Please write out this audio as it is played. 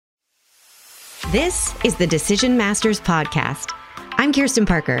This is the Decision Masters Podcast. I'm Kirsten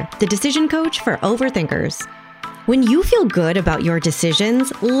Parker, the decision coach for overthinkers. When you feel good about your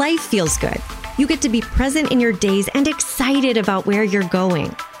decisions, life feels good. You get to be present in your days and excited about where you're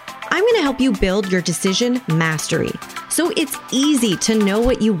going. I'm going to help you build your decision mastery so it's easy to know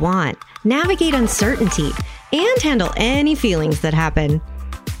what you want, navigate uncertainty, and handle any feelings that happen.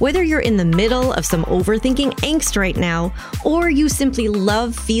 Whether you're in the middle of some overthinking angst right now, or you simply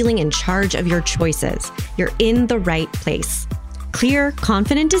love feeling in charge of your choices, you're in the right place. Clear,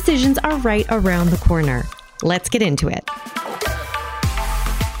 confident decisions are right around the corner. Let's get into it.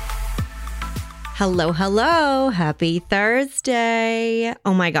 Hello, hello. Happy Thursday.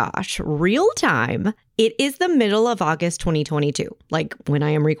 Oh my gosh, real time. It is the middle of August 2022, like when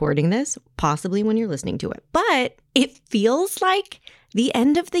I am recording this, possibly when you're listening to it. But it feels like the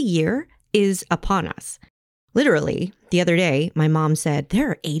end of the year is upon us. Literally, the other day, my mom said there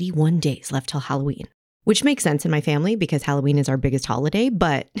are 81 days left till Halloween, which makes sense in my family because Halloween is our biggest holiday,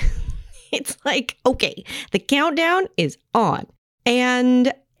 but it's like, okay, the countdown is on.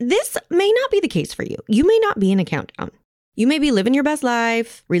 And this may not be the case for you. You may not be in a countdown. You may be living your best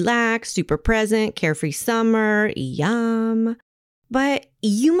life, relaxed, super present, carefree summer, yum. But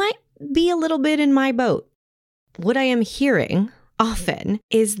you might be a little bit in my boat. What I am hearing often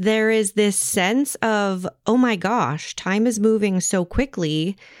is there is this sense of, oh my gosh, time is moving so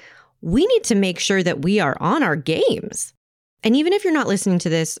quickly. We need to make sure that we are on our games. And even if you're not listening to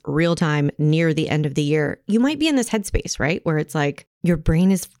this real time near the end of the year, you might be in this headspace, right? Where it's like your brain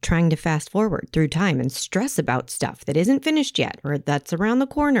is trying to fast forward through time and stress about stuff that isn't finished yet, or that's around the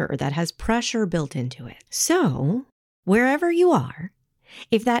corner, or that has pressure built into it. So wherever you are,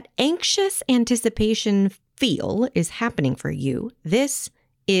 if that anxious anticipation feel is happening for you, this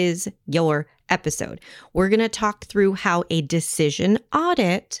is your episode. We're going to talk through how a decision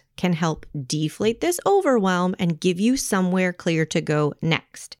audit can help deflate this overwhelm and give you somewhere clear to go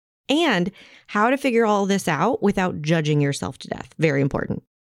next, and how to figure all this out without judging yourself to death. Very important.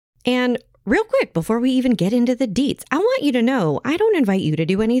 And real quick, before we even get into the deets, I want you to know I don't invite you to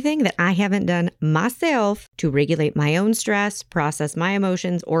do anything that I haven't done myself to regulate my own stress, process my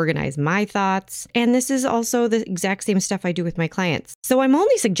emotions, organize my thoughts. And this is also the exact same stuff I do with my clients. So I'm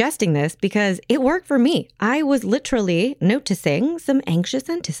only suggesting this because it worked for me. I was literally noticing some anxious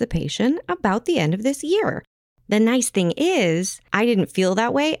anticipation about the end of this year. The nice thing is I didn't feel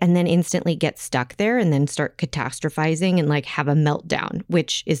that way and then instantly get stuck there and then start catastrophizing and like have a meltdown,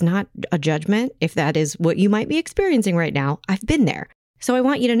 which is not a judgment. If that is what you might be experiencing right now, I've been there. So I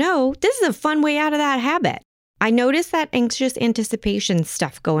want you to know this is a fun way out of that habit. I noticed that anxious anticipation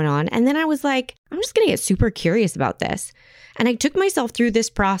stuff going on. And then I was like, I'm just going to get super curious about this. And I took myself through this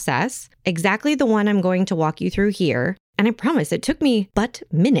process, exactly the one I'm going to walk you through here. And I promise it took me but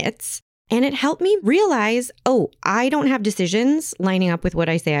minutes. And it helped me realize, oh, I don't have decisions lining up with what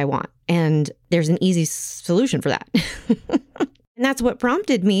I say I want. And there's an easy solution for that. And that's what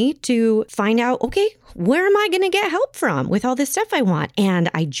prompted me to find out, okay, where am I going to get help from with all this stuff I want?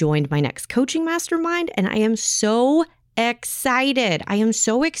 And I joined my next coaching mastermind, and I am so excited. I am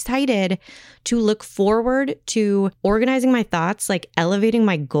so excited to look forward to organizing my thoughts, like elevating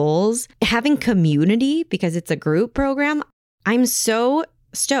my goals, having community because it's a group program. I'm so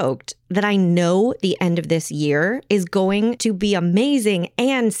stoked that I know the end of this year is going to be amazing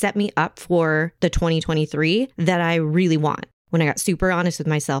and set me up for the 2023 that I really want. When I got super honest with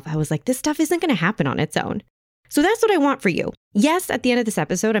myself, I was like, this stuff isn't going to happen on its own. So that's what I want for you. Yes, at the end of this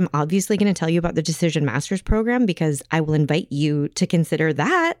episode, I'm obviously going to tell you about the Decision Masters program because I will invite you to consider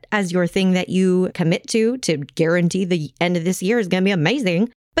that as your thing that you commit to guarantee the end of this year is going to be amazing.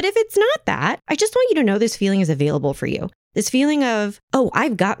 But if it's not that, I just want you to know this feeling is available for you. This feeling of, oh,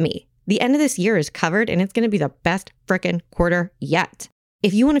 I've got me. The end of this year is covered and it's going to be the best frickin' quarter yet.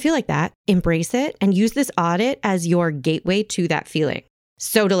 If you want to feel like that, embrace it and use this audit as your gateway to that feeling.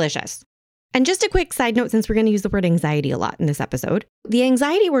 So delicious. And just a quick side note, since we're going to use the word anxiety a lot in this episode, the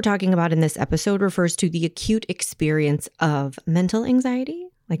anxiety we're talking about in this episode refers to the acute experience of mental anxiety,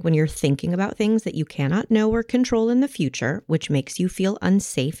 like when you're thinking about things that you cannot know or control in the future, which makes you feel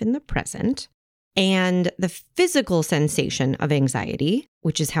unsafe in the present. And the physical sensation of anxiety,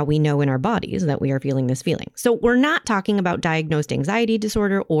 which is how we know in our bodies that we are feeling this feeling. So we're not talking about diagnosed anxiety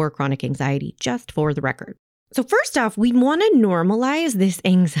disorder or chronic anxiety, just for the record. So first off, we want to normalize this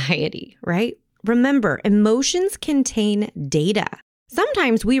anxiety, right? Remember, emotions contain data.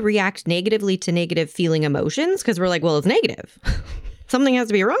 Sometimes we react negatively to negative feeling emotions because we're like, well, it's negative. Something has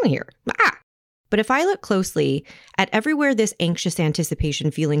to be wrong here. But if I look closely at everywhere this anxious anticipation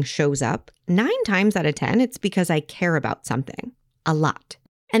feeling shows up, 9 times out of 10, it's because I care about something a lot.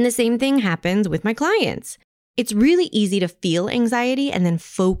 And the same thing happens with my clients. It's really easy to feel anxiety and then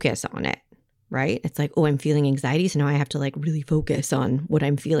focus on it, right? It's like, oh, I'm feeling anxiety, so now I have to like really focus on what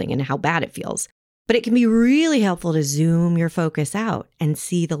I'm feeling and how bad it feels. But it can be really helpful to zoom your focus out and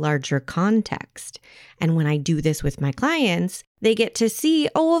see the larger context. And when I do this with my clients, they get to see,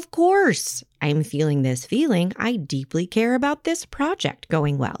 oh, of course, I'm feeling this feeling. I deeply care about this project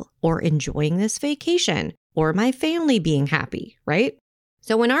going well, or enjoying this vacation, or my family being happy, right?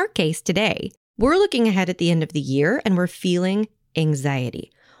 So in our case today, we're looking ahead at the end of the year and we're feeling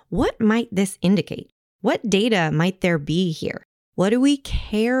anxiety. What might this indicate? What data might there be here? What do we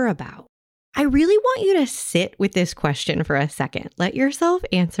care about? I really want you to sit with this question for a second. Let yourself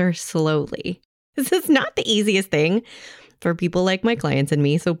answer slowly. This is not the easiest thing for people like my clients and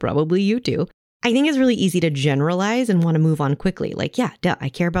me, so probably you too. I think it's really easy to generalize and want to move on quickly. Like, yeah, duh, I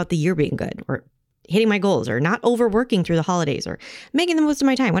care about the year being good, or hitting my goals, or not overworking through the holidays, or making the most of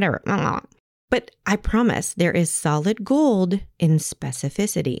my time, whatever. But I promise there is solid gold in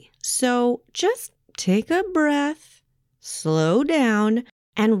specificity. So just take a breath, slow down,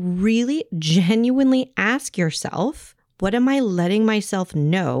 and really genuinely ask yourself, what am I letting myself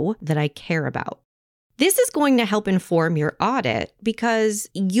know that I care about? This is going to help inform your audit because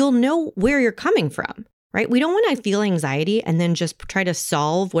you'll know where you're coming from, right? We don't want to feel anxiety and then just try to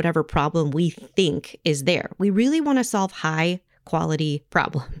solve whatever problem we think is there. We really want to solve high quality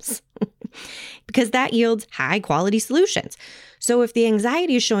problems because that yields high quality solutions. So if the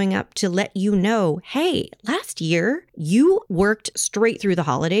anxiety is showing up to let you know, hey, last year you worked straight through the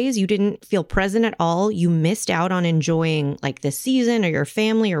holidays, you didn't feel present at all, you missed out on enjoying like the season or your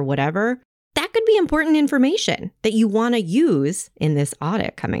family or whatever, that could be important information that you want to use in this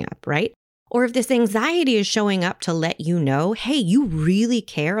audit coming up, right? Or if this anxiety is showing up to let you know, hey, you really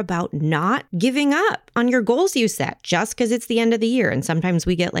care about not giving up on your goals you set just because it's the end of the year. And sometimes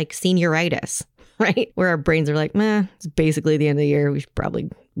we get like senioritis, right? Where our brains are like, meh, it's basically the end of the year. We should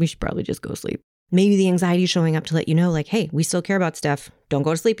probably just go sleep. Maybe the anxiety is showing up to let you know, like, hey, we still care about stuff. Don't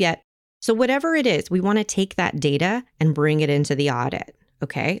go to sleep yet. So whatever it is, we want to take that data and bring it into the audit.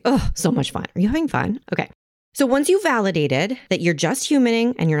 Okay. Oh, so much fun. Are you having fun? Okay. So once you've validated that you're just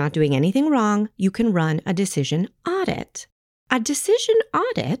humaning and you're not doing anything wrong, you can run a decision audit. A decision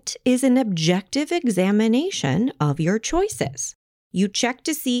audit is an objective examination of your choices. You check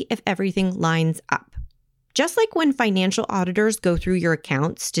to see if everything lines up. Just like when financial auditors go through your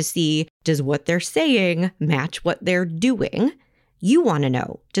accounts to see, does what they're saying match what they're doing? You want to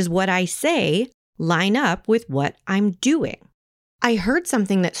know, does what I say line up with what I'm doing? I heard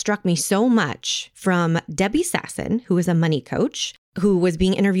something that struck me so much from Debbie Sasson, who is a money coach, who was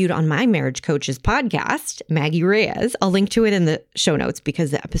being interviewed on my marriage coach's podcast, Maggie Reyes. I'll link to it in the show notes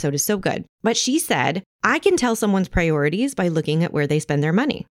because the episode is so good. But she said, I can tell someone's priorities by looking at where they spend their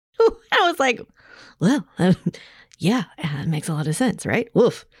money. I was like, well, yeah, it makes a lot of sense, right?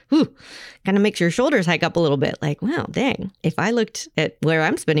 Woof. Kind of makes your shoulders hike up a little bit. Like, well, dang, if I looked at where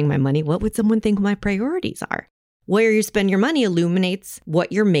I'm spending my money, what would someone think my priorities are? Where you spend your money illuminates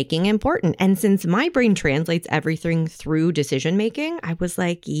what you're making important. And since my brain translates everything through decision making, I was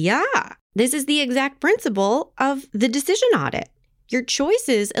like, yeah, this is the exact principle of the decision audit. Your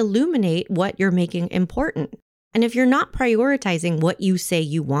choices illuminate what you're making important. And if you're not prioritizing what you say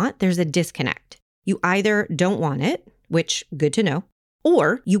you want, there's a disconnect. You either don't want it, which good to know,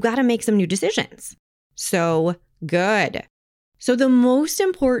 or you got to make some new decisions. So good. So the most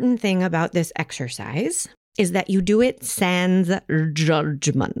important thing about this exercise is that you do it sans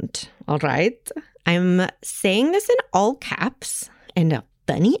judgment, all right? I'm saying this in all caps and a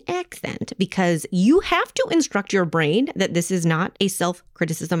funny accent because you have to instruct your brain that this is not a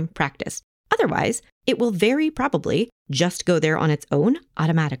self-criticism practice. Otherwise, it will very probably just go there on its own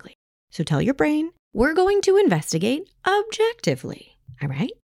automatically. So tell your brain, we're going to investigate objectively, all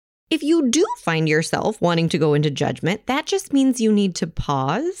right? If you do find yourself wanting to go into judgment, that just means you need to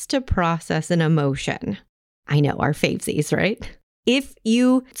pause to process an emotion. I know, our favesies, right? If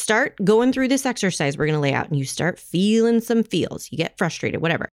you start going through this exercise we're going to lay out and you start feeling some feels, you get frustrated,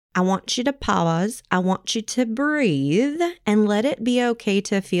 whatever, I want you to pause. I want you to breathe and let it be okay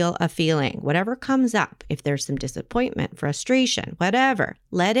to feel a feeling, whatever comes up. If there's some disappointment, frustration, whatever,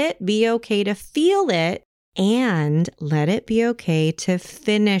 let it be okay to feel it and let it be okay to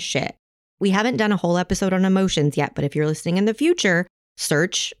finish it. We haven't done a whole episode on emotions yet, but if you're listening in the future,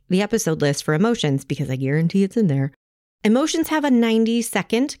 search the episode list for emotions because I guarantee it's in there. Emotions have a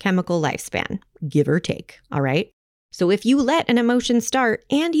 90-second chemical lifespan, give or take, all right? So if you let an emotion start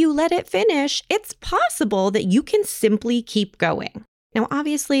and you let it finish, it's possible that you can simply keep going. Now,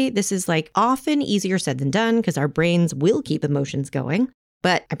 obviously, this is like often easier said than done because our brains will keep emotions going.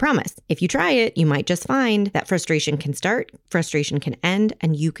 But I promise, if you try it, you might just find that frustration can start, frustration can end,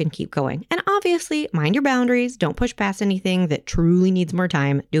 and you can keep going. And obviously, mind your boundaries. Don't push past anything that truly needs more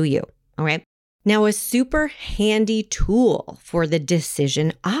time. Do you? All right. Now, a super handy tool for the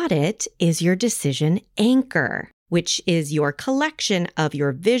decision audit is your decision anchor, which is your collection of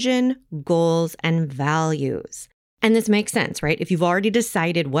your vision, goals, and values. And this makes sense, right? If you've already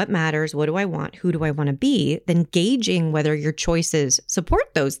decided what matters, what do I want, who do I want to be, then gauging whether your choices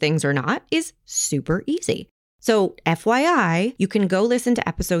support those things or not is super easy. So FYI, you can go listen to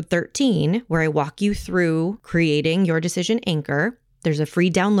episode 13 where I walk you through creating your decision anchor. There's a free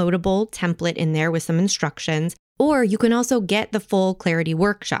downloadable template in there with some instructions. Or you can also get the full clarity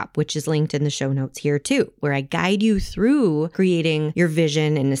workshop, which is linked in the show notes here too, where I guide you through creating your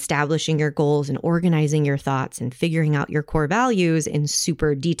vision and establishing your goals and organizing your thoughts and figuring out your core values in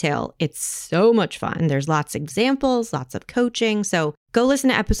super detail. It's so much fun. There's lots of examples, lots of coaching. So go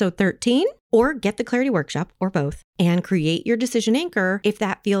listen to episode 13 or get the clarity workshop or both and create your decision anchor if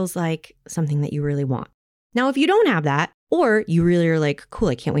that feels like something that you really want. Now, if you don't have that, or you really are like, cool,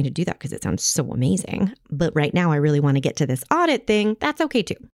 I can't wait to do that because it sounds so amazing, but right now I really want to get to this audit thing, that's okay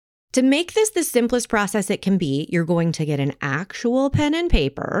too. To make this the simplest process it can be, you're going to get an actual pen and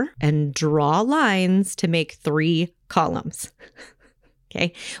paper and draw lines to make 3 columns.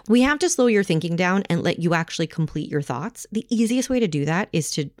 Okay. We have to slow your thinking down and let you actually complete your thoughts. The easiest way to do that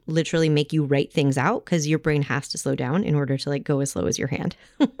is to literally make you write things out because your brain has to slow down in order to go as slow as your hand.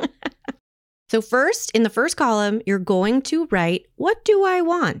 So first, in the first column, you're going to write, what do I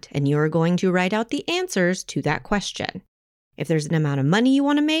want? And you're going to write out the answers to that question. If there's an amount of money you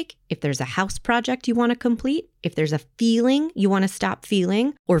want to make, if there's a house project you want to complete, if there's a feeling you want to stop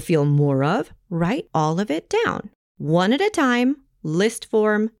feeling or feel more of, write all of it down. One at a time, list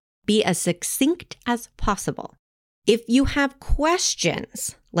form, be as succinct as possible. If you have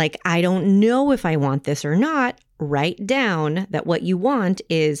questions, like I don't know if I want this or not, write down that what you want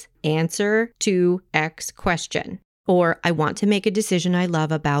is answer to X question, or I want to make a decision I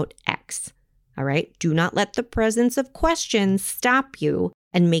love about X. All right. Do not let the presence of questions stop you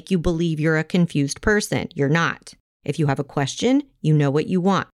and make you believe you're a confused person. You're not. If you have a question, you know what you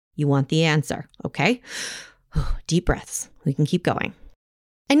want. You want the answer. Okay. Deep breaths. We can keep going.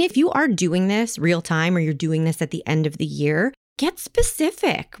 And if you are doing this real time or you're doing this at the end of the year, get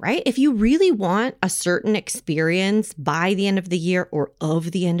specific, right? If you really want a certain experience by the end of the year or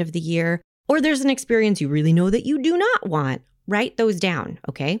of the end of the year, or there's an experience you really know that you do not want, write those down,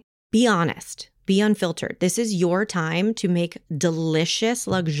 okay? Be honest, be unfiltered. This is your time to make delicious,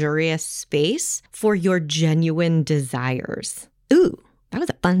 luxurious space for your genuine desires. Ooh, that was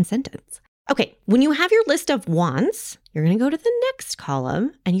a fun sentence. Okay, when you have your list of wants, you're going to go to the next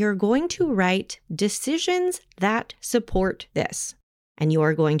column and you're going to write decisions that support this. And you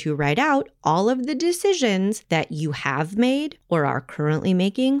are going to write out all of the decisions that you have made or are currently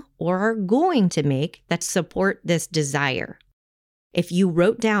making or are going to make that support this desire. If you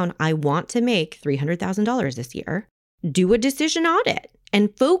wrote down, I want to make $300,000 this year, do a decision audit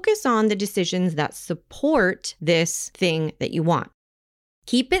and focus on the decisions that support this thing that you want.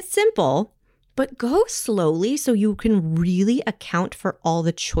 Keep it simple, but go slowly so you can really account for all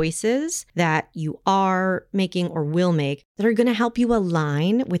the choices that you are making or will make that are going to help you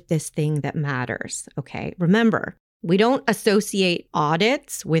align with this thing that matters. Okay. Remember, we don't associate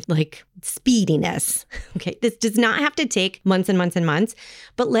audits with speediness. Okay. This does not have to take months and months and months,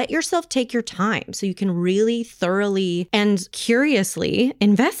 but let yourself take your time so you can really thoroughly and curiously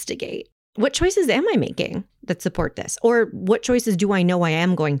investigate. What choices am I making that support this? Or what choices do I know I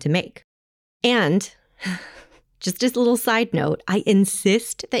am going to make? And just as a little side note, I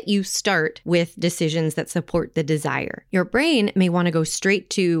insist that you start with decisions that support the desire. Your brain may want to go straight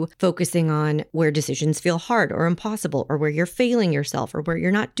to focusing on where decisions feel hard or impossible, or where you're failing yourself, or where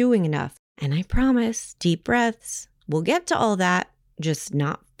you're not doing enough. And I promise, deep breaths, we'll get to all that, just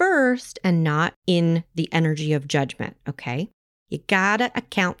not first and not in the energy of judgment, okay? You gotta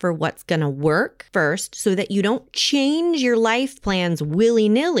account for what's gonna work first so that you don't change your life plans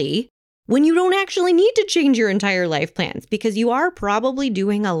willy-nilly when you don't actually need to change your entire life plans, because you are probably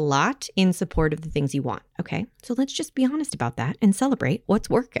doing a lot in support of the things you want, okay? So let's just be honest about that and celebrate what's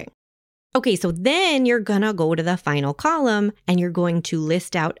working. Okay, so then you're gonna go to the final column and you're going to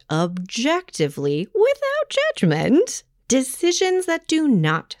list out objectively, without judgment, decisions that do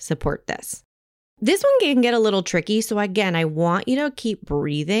not support this. This one can get a little tricky. So again, I want you to keep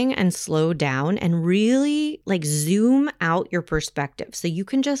breathing and slow down and really zoom out your perspective. So you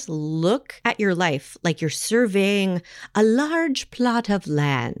can just look at your life like you're surveying a large plot of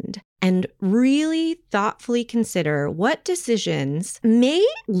land and really thoughtfully consider what decisions may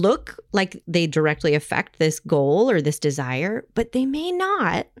look like they directly affect this goal or this desire, but they may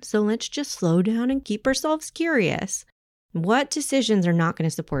not. So let's just slow down and keep ourselves curious. What decisions are not going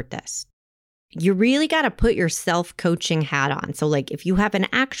to support this? You really got to put your self-coaching hat on. So like if you have an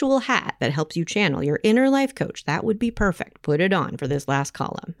actual hat that helps you channel your inner life coach, that would be perfect. Put it on for this last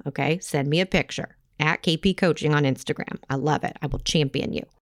column, okay? Send me a picture at KP Coaching on Instagram. I love it. I will champion you.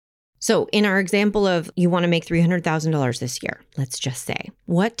 So in our example of you want to make $300,000 this year, let's just say,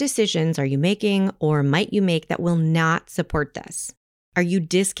 what decisions are you making or might you make that will not support this? Are you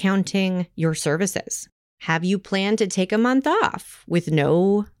discounting your services? Have you planned to take a month off with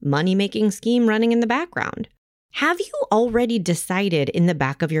no money-making scheme running in the background? Have you already decided in the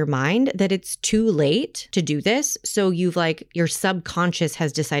back of your mind that it's too late to do this? So your subconscious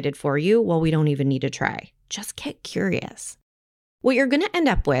has decided for you, well, we don't even need to try. Just get curious. What you're going to end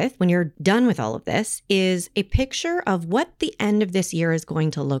up with when you're done with all of this is a picture of what the end of this year is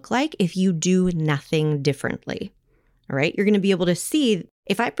going to look like if you do nothing differently. All right, you're going to be able to see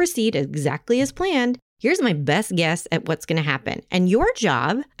if I proceed exactly as planned, here's my best guess at what's going to happen. And your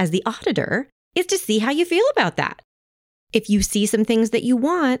job as the auditor is to see how you feel about that. If you see some things that you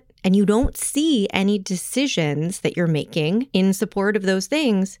want and you don't see any decisions that you're making in support of those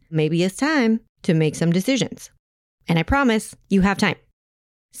things, maybe it's time to make some decisions. And I promise you have time.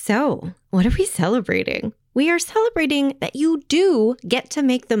 So, what are we celebrating? We are celebrating that you do get to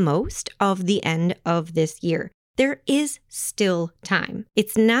make the most of the end of this year. There is still time.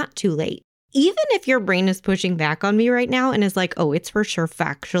 It's not too late. Even if your brain is pushing back on me right now and is like, oh, it's for sure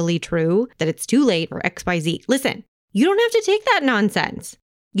factually true that it's too late or XYZ. Listen, you don't have to take that nonsense.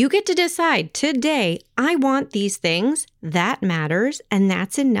 You get to decide today, I want these things. That matters. And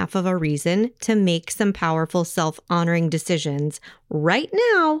that's enough of a reason to make some powerful self-honoring decisions right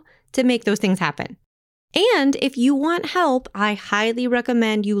now to make those things happen. And if you want help, I highly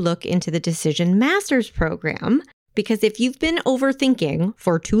recommend you look into the Decision Masters program, because if you've been overthinking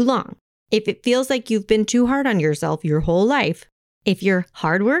for too long, if it feels like you've been too hard on yourself your whole life, if you're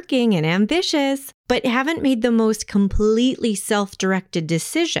hardworking and ambitious, but haven't made the most completely self-directed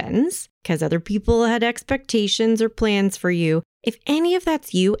decisions because other people had expectations or plans for you, if any of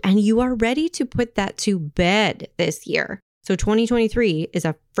that's you and you are ready to put that to bed this year, so 2023 is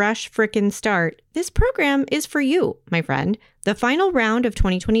a fresh frickin' start, this program is for you, my friend. The final round of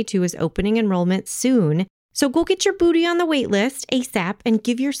 2022 is opening enrollment soon. So go get your booty on the wait list ASAP and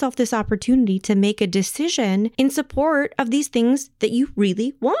give yourself this opportunity to make a decision in support of these things that you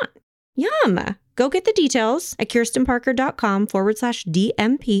really want. Yum! Go get the details at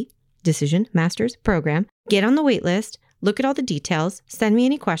kirstenparker.com/DMP, Decision Masters Program. Get on the wait list, look at all the details, send me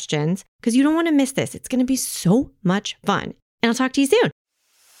any questions, because you don't want to miss this. It's going to be so much fun. And I'll talk to you soon.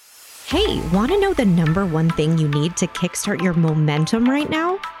 Hey, want to know the number one thing you need to kickstart your momentum right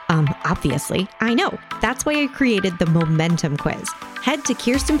now? Obviously, I know. That's why I created the Momentum Quiz. Head to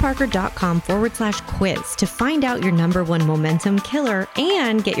kirstenparker.com/quiz to find out your number one momentum killer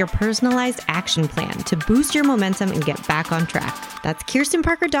and get your personalized action plan to boost your momentum and get back on track. That's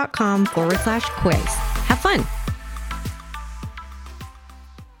kirstenparker.com/quiz.